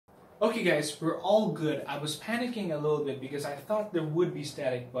Okay guys, we're all good. I was panicking a little bit because I thought there would be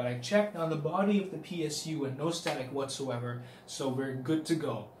static, but I checked on the body of the PSU and no static whatsoever, so we're good to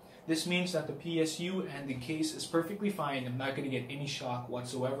go. This means that the PSU and the case is perfectly fine. I'm not going to get any shock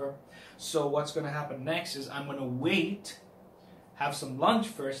whatsoever. So what's going to happen next is I'm going to wait, have some lunch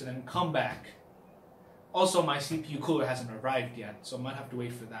first, and then come back. Also, my CPU cooler hasn't arrived yet, so I might have to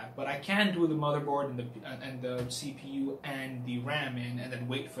wait for that. But I can do the motherboard and the CPU and the RAM in, and then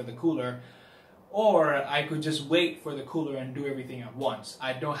wait for the cooler. Or I could just wait for the cooler and do everything at once.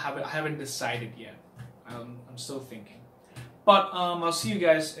 I haven't decided yet. I'm still thinking. But I'll see you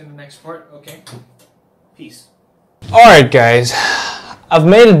guys in the next part. Okay, peace. All right, guys, I've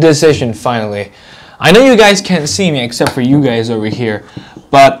made a decision finally. I know you guys can't see me except for you guys over here,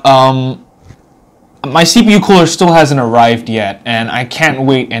 but my CPU cooler still hasn't arrived yet, and I can't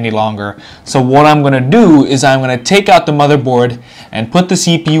wait any longer. So what I'm going to do is I'm going to take out the motherboard and put the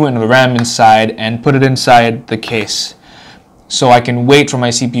CPU and the RAM inside and put it inside the case. So I can wait for my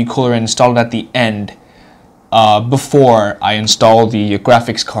CPU cooler and install it at the end before I install the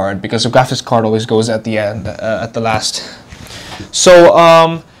graphics card, because the graphics card always goes at the end, at the last. So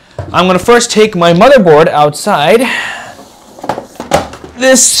I'm going to first take my motherboard outside.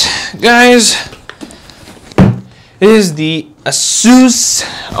 This, guys, is the Asus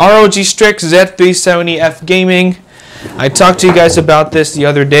ROG Strix Z370F Gaming. I talked to you guys about this the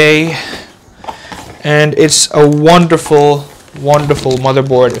other day, and it's a wonderful, wonderful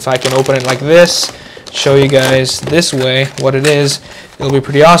motherboard. If I can open it like this, show you guys this way what it is, it'll be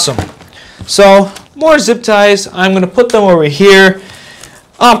pretty awesome. So, more zip ties. I'm going to put them over here.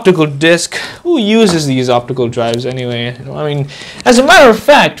 Optical disc. Who uses these optical drives anyway? I mean, as a matter of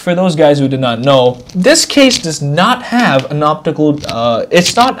fact, for those guys who did not know, this case does not have an optical,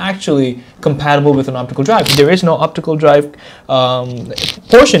 it's not actually compatible with an optical drive. There is no optical drive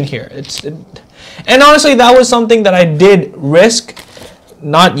portion here. And honestly, that was something that I did risk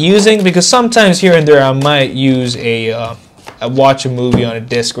not using, because sometimes here and there I might use watch a movie on a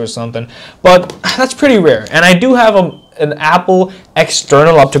disc or something, but that's pretty rare. And I do have an Apple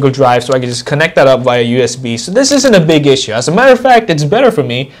external optical drive, so I can just connect that up via USB. So this isn't a big issue. As a matter of fact, it's better for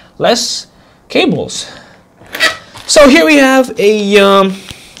me, less cables. So here we have a I'm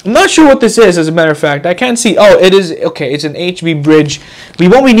not sure what this is, as a matter of fact. I can't see. Oh, it is, okay, it's an HV bridge. We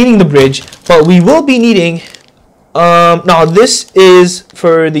won't be needing the bridge, but we will be needing now this is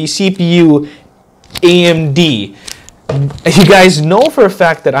for the CPU AMD. You guys know for a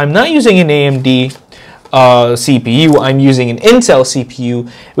fact that I'm not using an AMD CPU. I'm using an Intel CPU,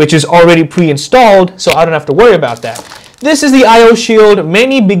 which is already pre-installed, so I don't have to worry about that. This is the IO shield.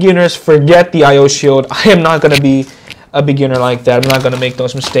 Many beginners forget the IO shield. I am not going to be a beginner like that. I'm not going to make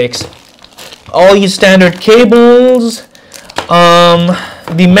those mistakes. All these standard cables,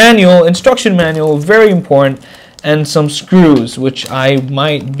 the manual, instruction manual, very important, and some screws, which I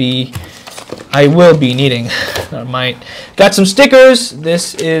will be needing. Got some stickers.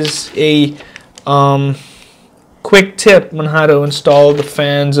 This is a quick tip on how to install the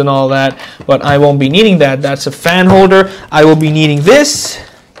fans and all that, but I won't be needing that. That's a fan holder. I will be needing this,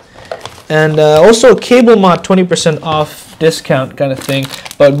 and also a cable mod 20% off discount kind of thing,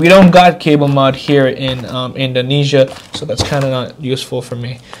 but we don't got cable mod here in Indonesia, so that's kind of not useful for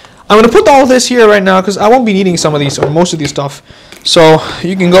me. I'm going to put all this here right now because I won't be needing some of these or most of these stuff. So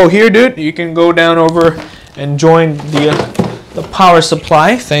you can go here, dude. You can go down over and join the power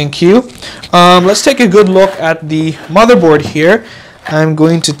supply. Thank you. Let's take a good look at the motherboard here. I'm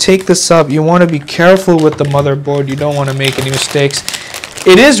going to take this up. You want to be careful with the motherboard. You don't want to make any mistakes.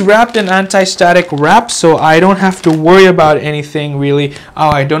 It is wrapped in anti-static wrap, so I don't have to worry about anything really. Oh,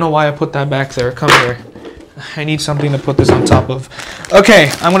 I don't know why I put that back there. Come here. I need something to put this on top of. Okay,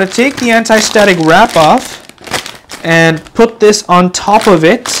 I'm going to take the anti-static wrap off and put this on top of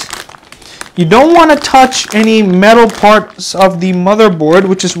it. You don't want to touch any metal parts of the motherboard,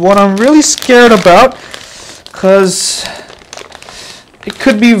 which is what I'm really scared about, because it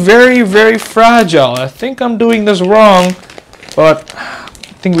could be very, very fragile. I think I'm doing this wrong, but I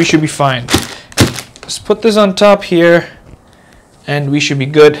think we should be fine. Let's put this on top here, and we should be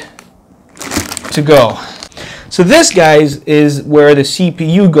good to go. So this, guys, is where the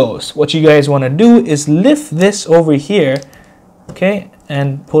CPU goes. What you guys want to do is lift this over here, okay,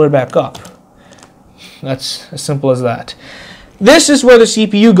 and pull it back up. That's as simple as that. This is where the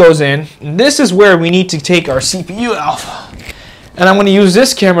CPU goes in, and this is where we need to take our CPU out. And I'm going to use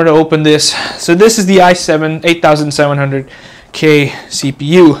this camera to open this. So this is the i7 8700K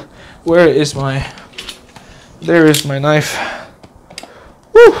CPU. Where is my... There is my knife.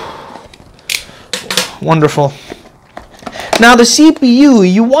 Woo! Wonderful. Now the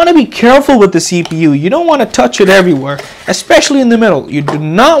CPU, you want to be careful with the CPU. You don't want to touch it everywhere, especially in the middle. You do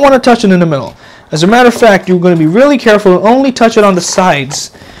not want to touch it in the middle. As a matter of fact, you're going to be really careful and only touch it on the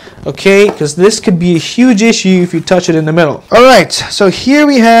sides. Okay, because this could be a huge issue if you touch it in the middle. Alright, so here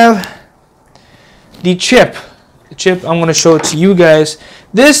we have the chip. The chip, I'm going to show it to you guys.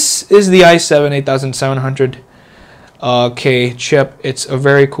 This is the i7 8700. Okay, chip. It's a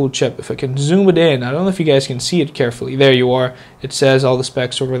very cool chip. If I can zoom it in, I don't know if you guys can see it carefully. There you are. It says all the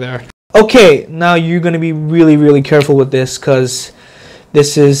specs over there. Okay, now you're going to be really careful with this because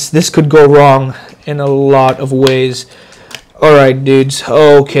this could go wrong in a lot of ways. Alright, dudes.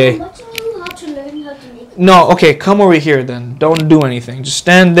 Okay. No, okay, come over here then. Don't do anything. Just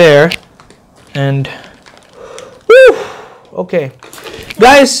stand there and woo! Okay.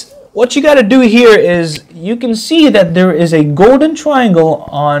 Guys, what you got to do here is you can see that there is a golden triangle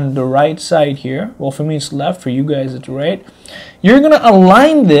on the right side here. Well, for me it's left, for you guys it's right. You're going to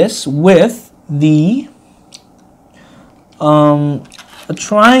align this with the a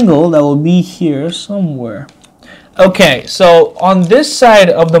triangle that will be here somewhere. Okay, so on this side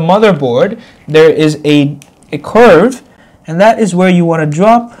of the motherboard there is a curve, and that is where you want to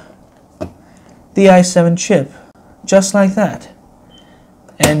drop the i7 chip, just like that.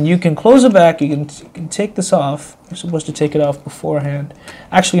 And you can close it back. You can take this off. You're supposed to take it off beforehand.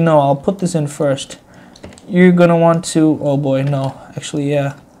 Actually, no, I'll put this in first. You're gonna want to. Oh boy, no. Actually,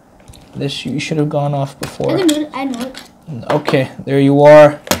 yeah. This you should have gone off before. I know it. Okay, there you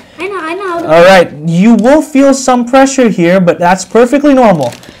are. I know. All right, you will feel some pressure here, but that's perfectly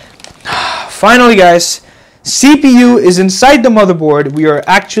normal. Finally, guys, CPU is inside the motherboard. We are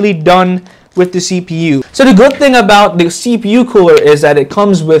actually done with the CPU. So the good thing about the CPU cooler is that it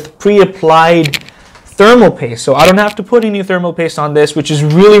comes with pre-applied thermal paste. So I don't have to put any thermal paste on this, which is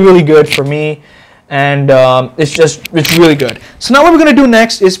really good for me. And it's really good. So now what we're going to do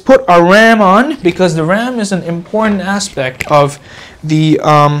next is put our RAM on, because the RAM is an important aspect of the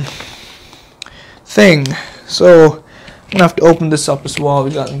thing. So I'm gonna have to open this up as well.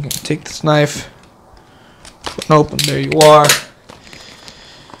 We can take this knife, open. There you are.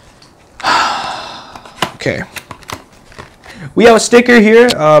 Okay. We have a sticker here,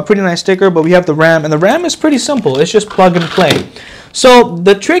 pretty nice sticker, but we have the RAM, and the RAM is pretty simple. It's just plug and play. So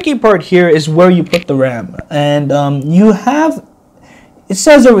the tricky part here is where you put the RAM, and you have, it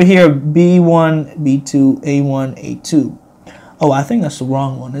says over here B1, B2, A1, A2. Oh, I think that's the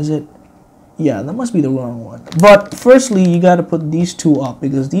wrong one, is it? Yeah, that must be the wrong one. But firstly, you got to put these two up,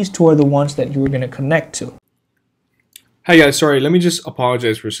 because these two are the ones that you were going to connect to. Hi guys, sorry, let me just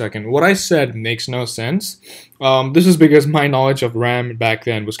apologize for a second. What I said makes no sense. This is because my knowledge of RAM back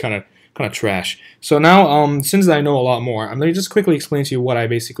then was kind of trash. So now, since I know a lot more, I'm going to just quickly explain to you what I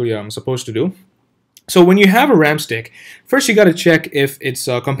basically am supposed to do. So when you have a RAM stick, first you got to check if it's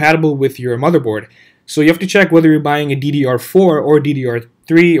compatible with your motherboard. So you have to check whether you're buying a DDR4 or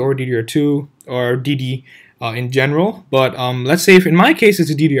DDR3 or DDR2 or DD in general. But let's say if in my case it's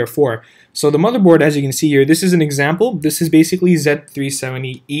a DDR4. So the motherboard, as you can see here, this is an example. This is basically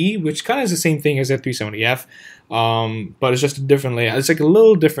Z370E, which kind of is the same thing as Z370F, but it's just a different layout. It's like a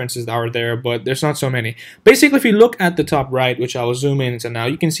little differences are there, but there's not so many. Basically, if you look at the top right, which I will zoom in into now,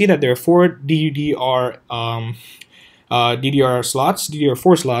 you can see that there are 4 DDR4 slots.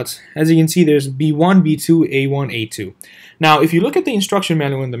 As you can see, there's B1, B2, A1, A2. Now, if you look at the instruction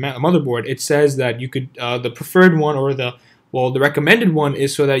manual in the motherboard, it says that you could, the preferred one or the recommended one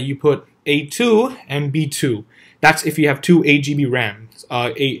is so that you put A2 and B2. That's if you have 2 8GB RAM.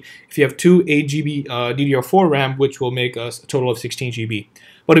 If you have 2 8GB DDR4 RAM, which will make us a total of 16 GB.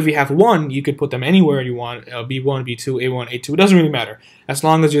 But if you have one, you could put them anywhere you want, B1, B2, A1, A2. It doesn't really matter, as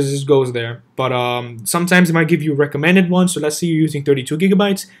long as it just goes there. But sometimes it might give you a recommended one. So let's say you're using 32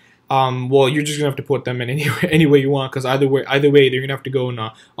 gigabytes. Well, you're just gonna have to put them in any way you want, because either way, they're gonna have to go in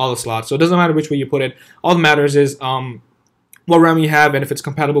all the slots. So it doesn't matter which way you put it. All that matters is what RAM you have and if it's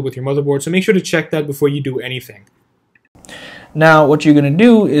compatible with your motherboard. So make sure to check that before you do anything. Now what you're going to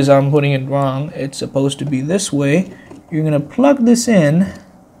do is, I'm putting it wrong. It's supposed to be this way. You're going to plug this in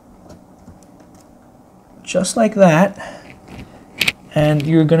just like that, and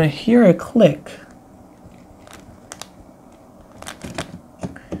you're going to hear a click.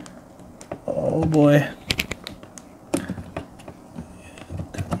 Oh boy.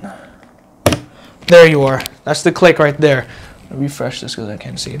 There you are. That's the click right there. Refresh this because I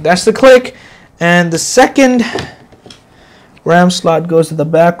can't see it. That's the click, and the second RAM slot goes to the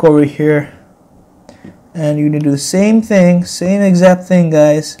back over here, and you're gonna do the same thing, same exact thing,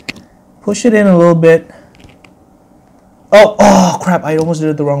 guys. Push it in a little bit. Oh crap, I almost did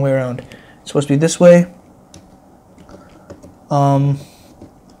it the wrong way around. It's supposed to be this way.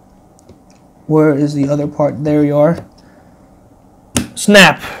 Where is the other part? There you are.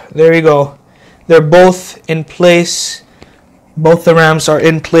 Snap. There you go. They're both in place. Both the rams are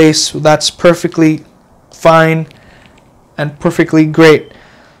in place. That's perfectly fine and perfectly great.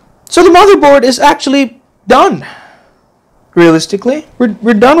 So the motherboard is actually done. Realistically,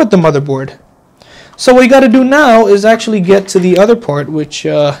 we're done with the motherboard. So what you got to do now is actually get to the other part, which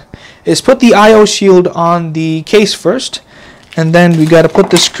is put the I/O shield on the case first, and then we got to put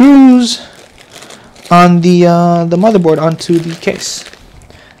the screws on the motherboard onto the case.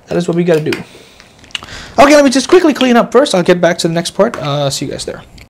 That is what we got to do. Okay, let me just quickly clean up first. I'll get back to the next part. See you guys there.